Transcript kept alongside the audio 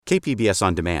KPBS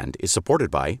On Demand is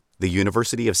supported by the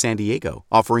University of San Diego,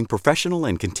 offering professional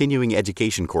and continuing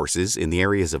education courses in the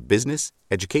areas of business,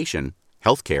 education,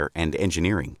 healthcare, and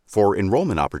engineering. For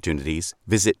enrollment opportunities,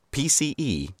 visit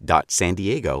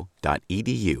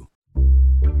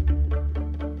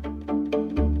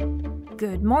pce.sandiego.edu.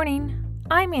 Good morning.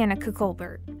 I'm Annika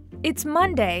Colbert. It's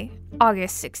Monday,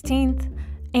 August 16th.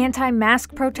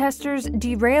 Anti-mask protesters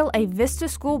derail a Vista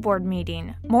School Board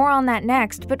meeting. More on that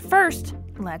next, but first,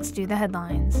 let's do the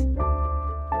headlines.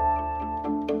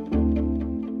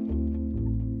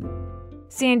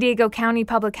 San Diego County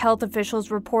public health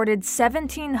officials reported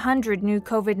 1,700 new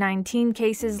COVID-19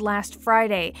 cases last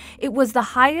Friday. It was the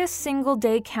highest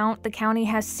single-day count the county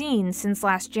has seen since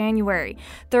last January.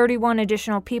 31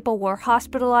 additional people were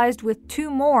hospitalized, with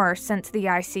 2 more sent to the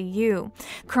ICU.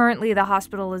 Currently, the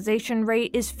hospitalization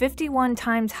rate is 51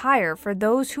 times higher for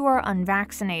those who are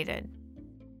unvaccinated.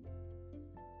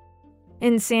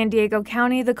 In San Diego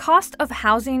County, the cost of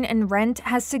housing and rent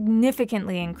has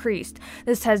significantly increased.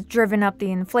 This has driven up the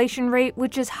inflation rate,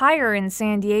 which is higher in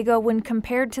San Diego when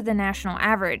compared to the national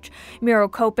average. Miro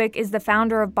Kopik is the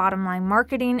founder of Bottom Line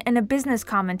Marketing and a business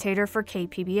commentator for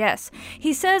KPBS.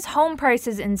 He says home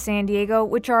prices in San Diego,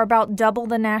 which are about double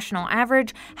the national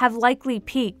average, have likely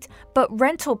peaked, but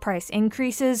rental price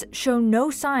increases show no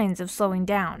signs of slowing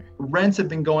down. Rents have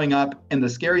been going up, and the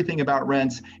scary thing about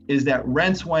rents is that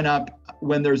rents went up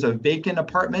when there's a vacant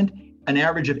apartment, an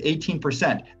average of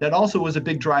 18%. That also was a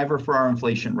big driver for our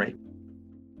inflation rate.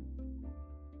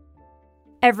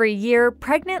 Every year,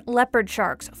 pregnant leopard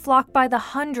sharks flock by the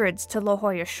hundreds to La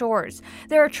Jolla shores.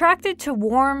 They're attracted to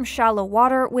warm, shallow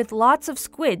water with lots of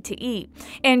squid to eat.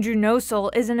 Andrew Nosel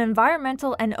is an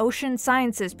environmental and ocean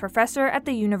sciences professor at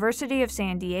the University of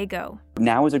San Diego.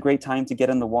 Now is a great time to get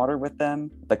in the water with them.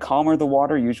 The calmer the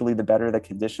water, usually the better the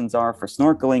conditions are for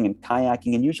snorkeling and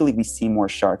kayaking, and usually we see more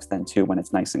sharks then too when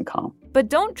it's nice and calm. But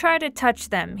don't try to touch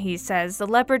them, he says. The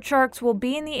leopard sharks will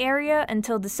be in the area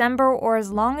until December or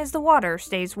as long as the water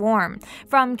stays warm.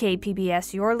 From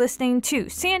KPBS, you're listening to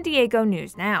San Diego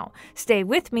News Now. Stay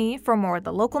with me for more of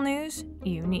the local news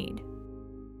you need.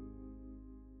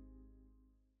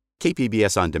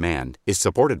 KPBS On Demand is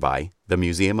supported by the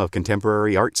Museum of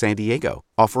Contemporary Art San Diego,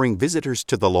 offering visitors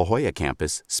to the La Jolla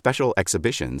campus special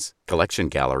exhibitions, collection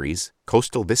galleries,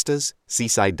 coastal vistas,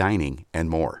 seaside dining,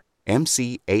 and more.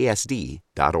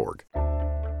 mcasd.org.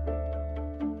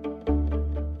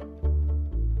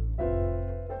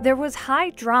 There was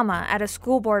high drama at a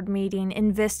school board meeting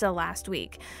in Vista last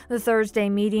week. The Thursday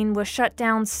meeting was shut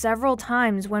down several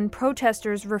times when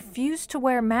protesters refused to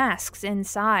wear masks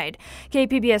inside.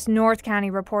 KPBS North County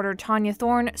reporter Tanya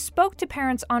Thorne spoke to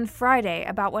parents on Friday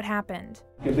about what happened.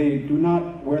 If they do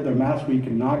not wear their mask, we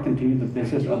cannot continue the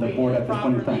business of the board at this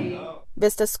point in time.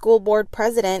 Vista School Board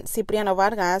President Cipriano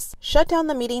Vargas shut down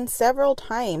the meeting several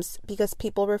times because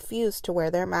people refused to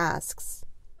wear their masks.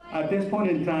 At this point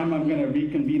in time, I'm going to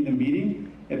reconvene the meeting.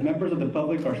 If members of the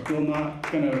public are still not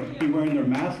going to be wearing their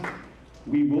masks,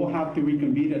 we will have to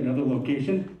reconvene at another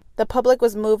location. The public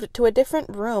was moved to a different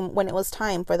room when it was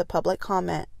time for the public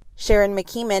comment. Sharon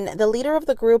McKeeman, the leader of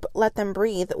the group Let Them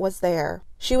Breathe, was there.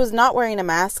 She was not wearing a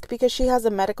mask because she has a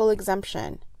medical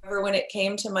exemption. When it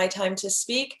came to my time to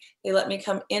speak, they let me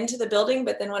come into the building,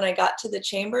 but then when I got to the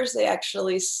chambers, they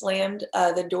actually slammed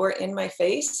the door in my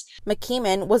face.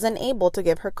 McKeeman was unable to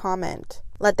give her comment.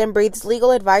 Let Them Breathe's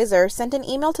legal advisor sent an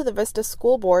email to the Vista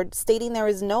School Board stating there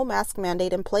is no mask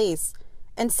mandate in place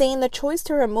and saying the choice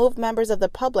to remove members of the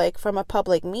public from a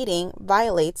public meeting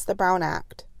violates the Brown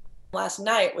Act. Last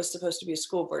night was supposed to be a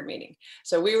school board meeting.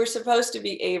 So we were supposed to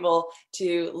be able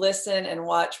to listen and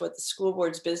watch what the school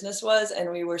board's business was, and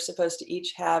we were supposed to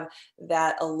each have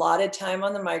that allotted time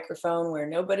on the microphone where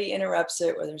nobody interrupts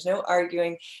it, where there's no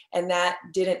arguing, and that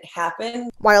didn't happen.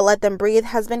 While Let Them Breathe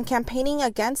has been campaigning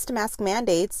against mask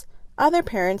mandates, other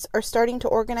parents are starting to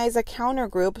organize a counter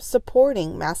group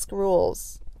supporting mask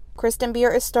rules. Kristen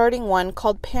Beer is starting one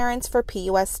called Parents for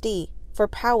PUSD, for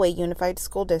Poway Unified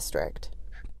School District.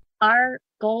 Our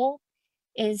goal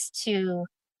is to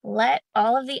let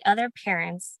all of the other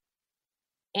parents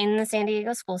in the San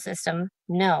Diego school system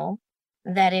know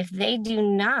that if they do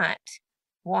not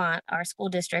want our school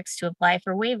districts to apply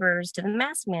for waivers to the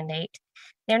mask mandate,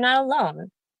 they're not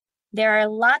alone. There are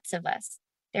lots of us.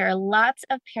 There are lots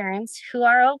of parents who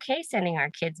are okay sending our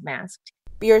kids masked.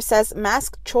 Beer says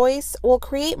mask choice will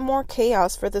create more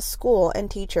chaos for the school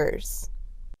and teachers.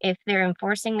 If they're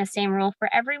enforcing the same rule for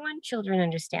everyone, children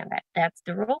understand that. That's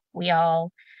the rule. We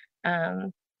all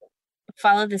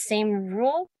follow the same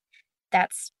rule.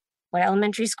 That's what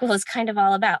elementary school is kind of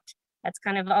all about. That's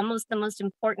kind of almost the most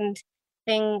important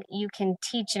thing you can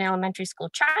teach an elementary school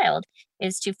child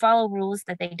is to follow rules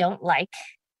that they don't like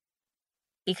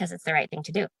because it's the right thing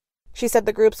to do. She said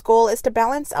the group's goal is to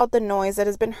balance out the noise that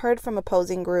has been heard from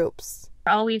opposing groups.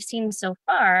 All we've seen so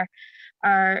far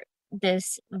are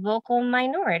this vocal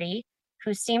minority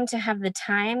who seem to have the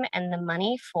time and the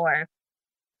money for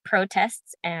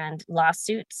protests and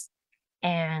lawsuits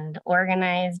and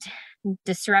organized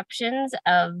disruptions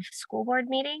of school board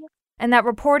meetings. And that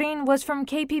reporting was from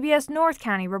KPBS North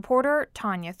County reporter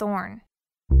Tanya Thorne.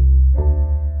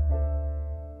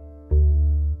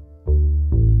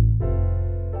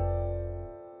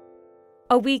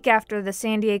 A week after the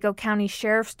San Diego County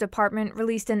Sheriff's Department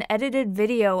released an edited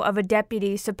video of a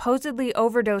deputy supposedly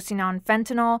overdosing on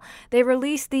fentanyl, they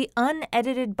released the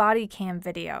unedited body cam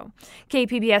video.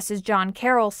 KPBS's John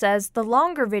Carroll says the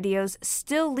longer videos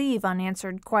still leave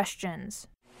unanswered questions.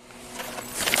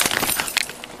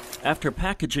 After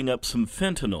packaging up some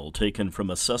fentanyl taken from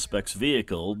a suspect's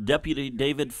vehicle, Deputy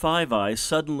David Five Eye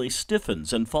suddenly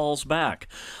stiffens and falls back.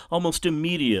 Almost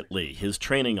immediately, his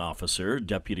training officer,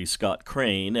 Deputy Scott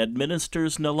Crane,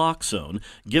 administers naloxone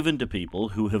given to people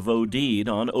who have OD'd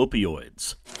on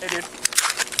opioids. Hey, dude.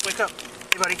 Wake up.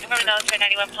 Hey, buddy. From Military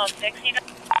 91 Palm 6, you know?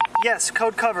 Yes,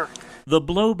 code cover. The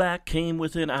blowback came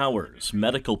within hours,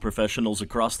 medical professionals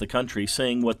across the country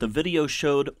saying what the video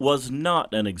showed was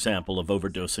not an example of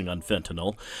overdosing on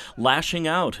fentanyl, lashing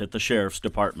out at the Sheriff's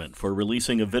Department for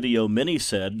releasing a video many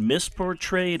said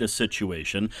misportrayed a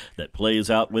situation that plays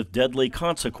out with deadly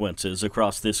consequences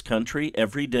across this country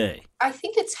every day. I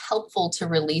think it's helpful to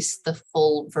release the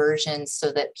full version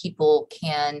so that people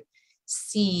can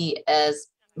see as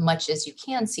much as you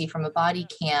can see from a body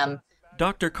cam.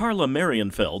 Dr. Carla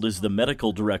Marienfeld is the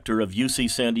medical director of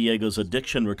UC San Diego's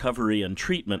Addiction Recovery and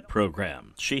Treatment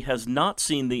Program. She has not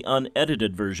seen the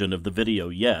unedited version of the video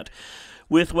yet.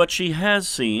 With what she has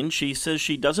seen, she says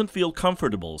she doesn't feel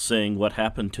comfortable saying what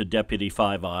happened to Deputy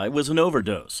Five Eye was an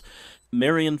overdose.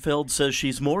 Marienfeld says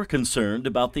she's more concerned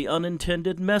about the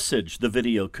unintended message the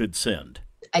video could send.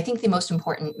 I think the most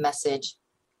important message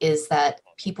is that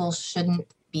people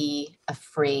shouldn't be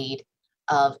afraid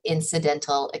of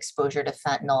incidental exposure to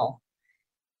fentanyl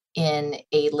in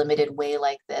a limited way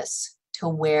like this, to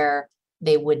where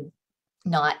they would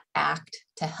not act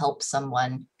to help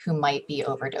someone who might be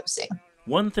overdosing.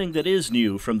 One thing that is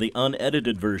new from the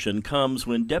unedited version comes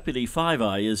when Deputy Five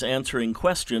Eye is answering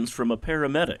questions from a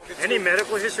paramedic. Any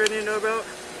medical history I need to know about?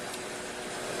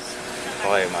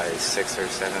 Probably my 6th or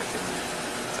 7th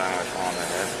time I fall on the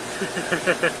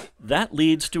head. That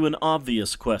leads to an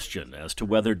obvious question as to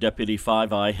whether Deputy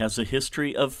Five Eye has a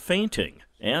history of fainting,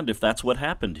 and if that's what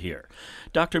happened here.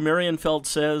 Dr. Marienfeld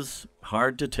says,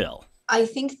 hard to tell. I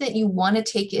think that you want to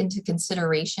take into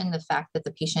consideration the fact that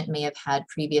the patient may have had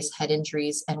previous head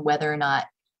injuries and whether or not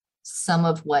some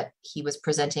of what he was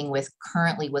presenting with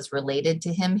currently was related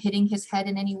to him hitting his head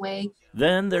in any way.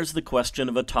 Then there's the question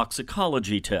of a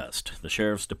toxicology test. The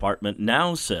Sheriff's Department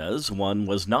now says one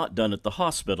was not done at the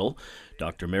hospital.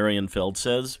 Dr. Marienfeld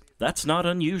says that's not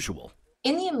unusual.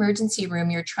 In the emergency room,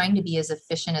 you're trying to be as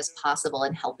efficient as possible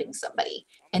in helping somebody.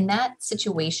 In that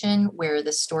situation where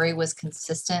the story was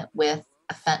consistent with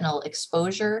a fentanyl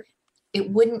exposure,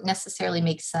 it wouldn't necessarily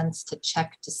make sense to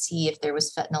check to see if there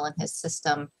was fentanyl in his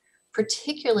system,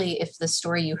 particularly if the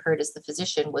story you heard as the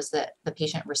physician was that the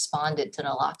patient responded to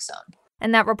naloxone.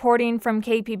 And that reporting from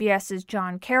KPBS's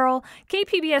John Carroll.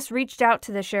 KPBS reached out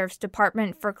to the Sheriff's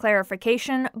Department for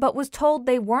clarification, but was told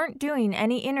they weren't doing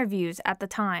any interviews at the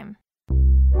time.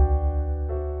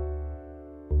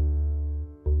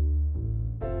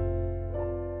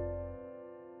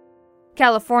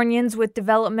 Californians with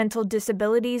developmental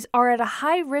disabilities are at a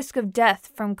high risk of death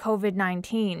from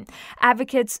COVID-19.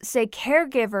 Advocates say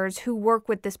caregivers who work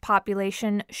with this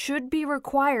population should be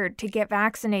required to get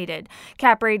vaccinated.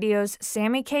 Cap Radio's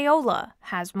Sammy Kayola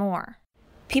has more.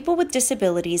 People with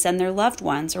disabilities and their loved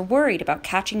ones are worried about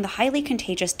catching the highly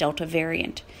contagious Delta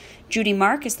variant. Judy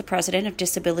Mark is the president of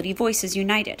Disability Voices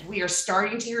United. We are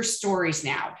starting to hear stories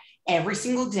now every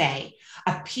single day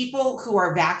of people who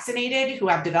are vaccinated, who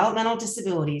have developmental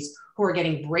disabilities, who are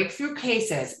getting breakthrough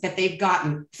cases that they've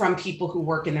gotten from people who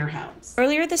work in their homes.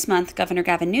 Earlier this month, Governor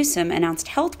Gavin Newsom announced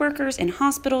health workers in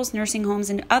hospitals, nursing homes,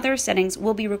 and other settings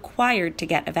will be required to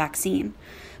get a vaccine.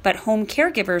 But home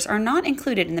caregivers are not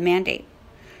included in the mandate.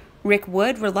 Rick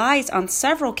Wood relies on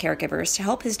several caregivers to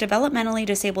help his developmentally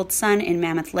disabled son in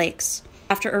Mammoth Lakes.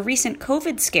 After a recent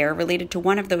COVID scare related to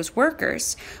one of those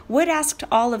workers, Wood asked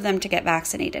all of them to get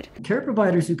vaccinated. Care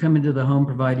providers who come into the home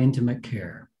provide intimate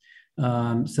care,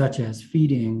 such as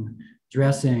feeding,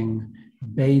 dressing,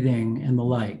 bathing, and the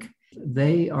like.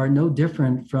 They are no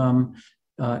different from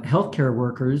healthcare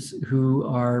workers who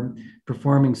are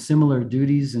performing similar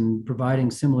duties and providing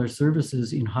similar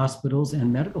services in hospitals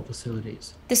and medical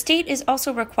facilities. The state is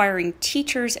also requiring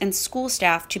teachers and school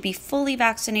staff to be fully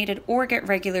vaccinated or get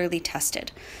regularly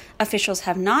tested. Officials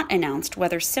have not announced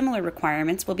whether similar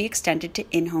requirements will be extended to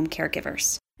in-home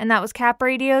caregivers. And that was Cap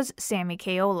Radio's Sammy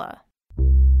Kayola.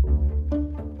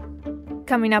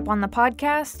 Coming up on the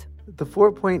podcast, the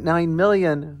 4.9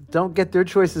 million don't get their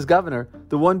choice as governor.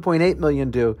 The 1.8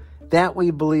 million do. That,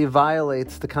 we believe,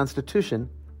 violates the Constitution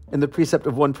and the precept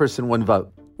of one person, one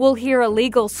vote. We'll hear a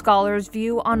legal scholar's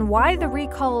view on why the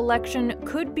recall election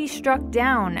could be struck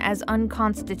down as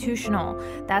unconstitutional.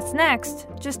 That's next,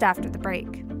 just after the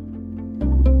break.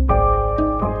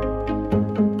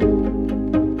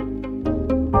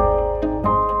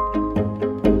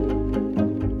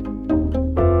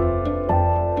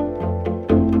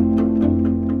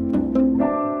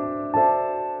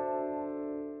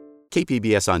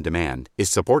 KPBS On Demand is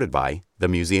supported by the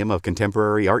Museum of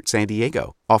Contemporary Art San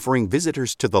Diego, offering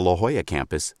visitors to the La Jolla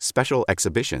campus special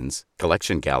exhibitions,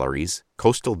 collection galleries,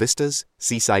 coastal vistas,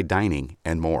 seaside dining,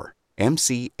 and more.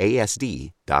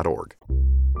 MCASD.org.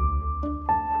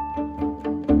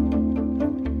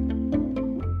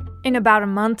 In about a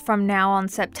month from now, on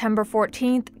September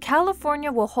 14th,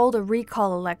 California will hold a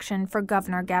recall election for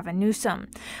Governor Gavin Newsom.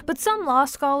 But some law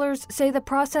scholars say the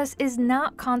process is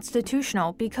not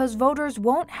constitutional because voters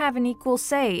won't have an equal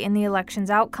say in the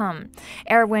election's outcome.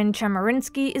 Erwin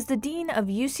Chemerinsky is the dean of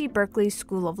UC Berkeley's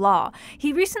School of Law.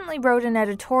 He recently wrote an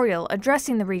editorial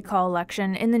addressing the recall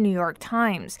election in the New York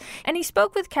Times, and he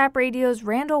spoke with Cap Radio's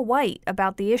Randall White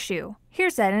about the issue.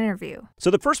 Here's that interview.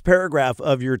 So the first paragraph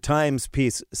of your Times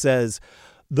piece says,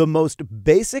 the most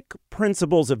basic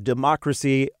principles of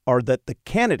democracy are that the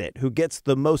candidate who gets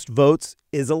the most votes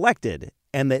is elected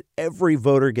and that every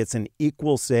voter gets an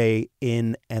equal say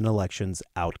in an election's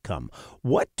outcome.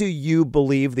 What do you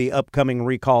believe the upcoming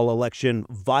recall election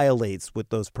violates with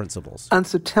those principles? On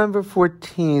September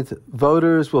 14th,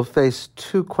 voters will face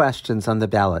two questions on the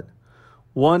ballot.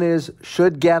 One is,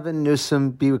 should Gavin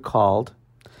Newsom be recalled?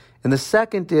 And the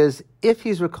second is, if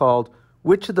he's recalled,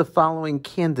 which of the following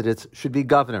candidates should be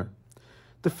governor?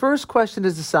 The first question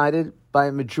is decided by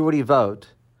a majority vote.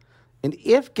 And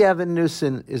if Gavin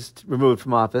Newsom is removed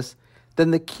from office, then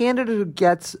the candidate who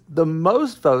gets the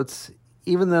most votes,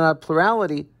 even though not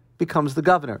plurality, becomes the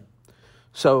governor.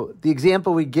 So the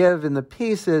example we give in the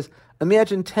piece is,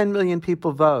 imagine 10 million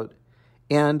people vote,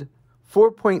 and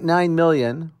 4.9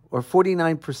 million, or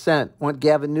 49%, want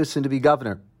Gavin Newsom to be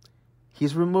governor.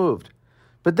 He's removed.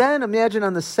 But then imagine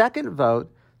on the second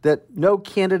vote that no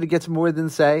candidate gets more than,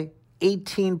 say,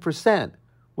 18%,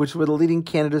 which is what the leading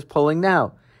candidate is polling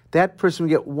now. That person would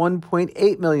get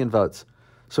 1.8 million votes.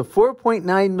 So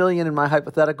 4.9 million in my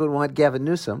hypothetical would want Gavin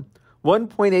Newsom.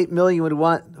 1.8 million would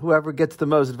want whoever gets the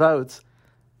most votes.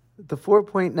 The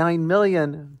 4.9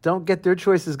 million don't get their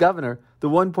choice as governor. The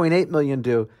 1.8 million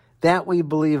do. That, we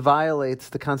believe, violates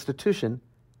the Constitution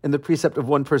and the precept of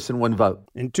one person, one vote.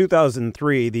 In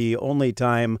 2003, the only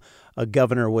time a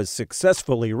governor was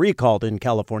successfully recalled in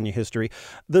California history,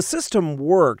 the system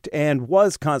worked and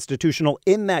was constitutional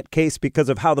in that case because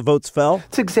of how the votes fell?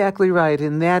 That's exactly right.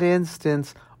 In that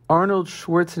instance, Arnold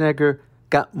Schwarzenegger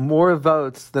got more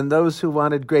votes than those who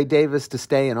wanted Gray Davis to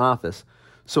stay in office.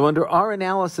 So under our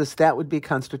analysis, that would be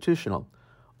constitutional.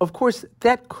 Of course,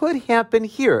 that could happen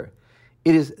here.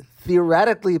 It is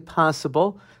theoretically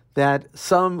possible that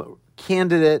some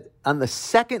candidate on the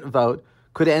second vote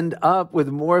could end up with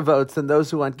more votes than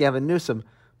those who want Gavin Newsom.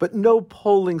 But no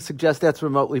polling suggests that's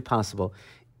remotely possible.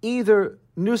 Either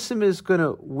Newsom is going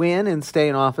to win and stay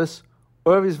in office,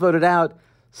 or if he's voted out,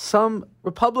 some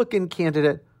Republican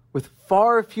candidate with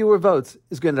far fewer votes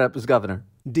is going to end up as governor.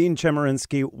 Dean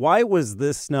Chemerinsky, why was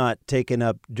this not taken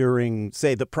up during,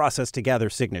 say, the process to gather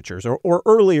signatures or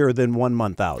earlier than 1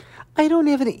 month out? I don't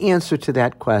have an answer to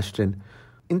that question.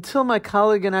 Until my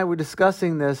colleague and I were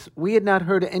discussing this, we had not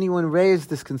heard anyone raise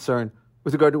this concern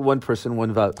with regard to one person,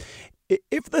 one vote.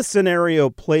 If the scenario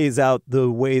plays out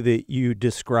the way that you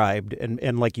described,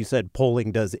 and like you said,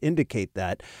 polling does indicate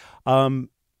that,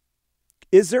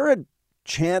 is there a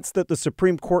chance that the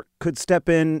Supreme Court could step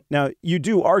in? Now, you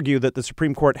do argue that the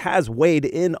Supreme Court has weighed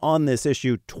in on this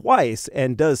issue twice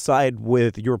and does side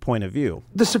with your point of view.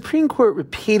 The Supreme Court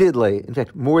repeatedly, in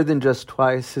fact, more than just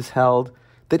twice, has held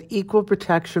that equal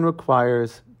protection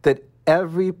requires that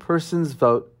every person's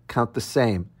vote count the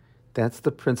same. That's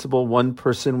the principle, one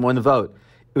person, one vote.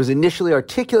 It was initially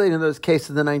articulated in those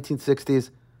cases in the 1960s,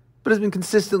 but has been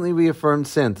consistently reaffirmed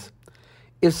since.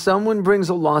 If someone brings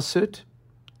a lawsuit,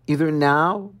 either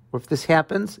now or if this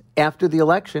happens after the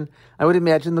election, I would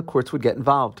imagine the courts would get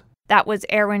involved. That was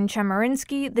Erwin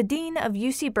Chemerinsky, the dean of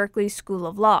UC Berkeley School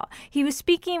of Law. He was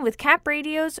speaking with Cap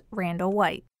Radio's Randall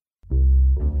White.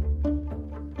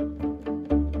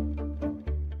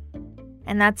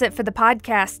 And that's it for the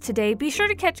podcast today. Be sure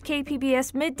to catch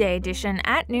KPBS Midday Edition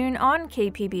at noon on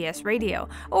KPBS Radio,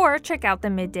 or check out the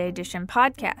Midday Edition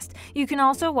podcast. You can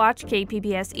also watch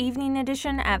KPBS Evening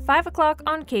Edition at 5 o'clock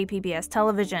on KPBS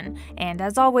Television. And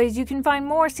as always, you can find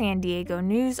more San Diego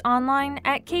news online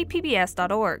at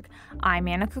kpbs.org. I'm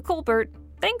Annika Colbert.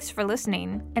 Thanks for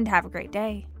listening, and have a great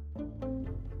day.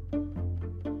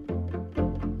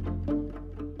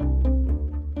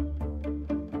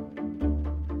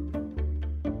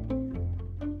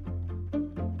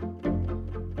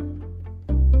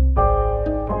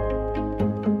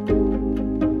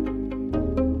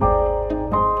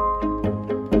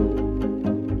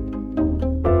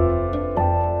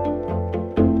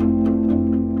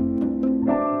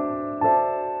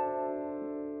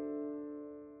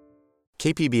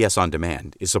 KPBS On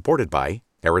Demand is supported by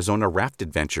Arizona Raft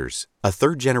Adventures, a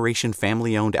third-generation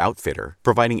family-owned outfitter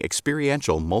providing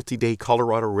experiential multi-day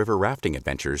Colorado River rafting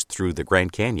adventures through the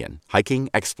Grand Canyon. Hiking,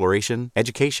 exploration,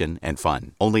 education, and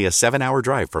fun. Only a 7-hour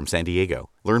drive from San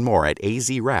Diego. Learn more at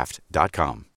azraft.com.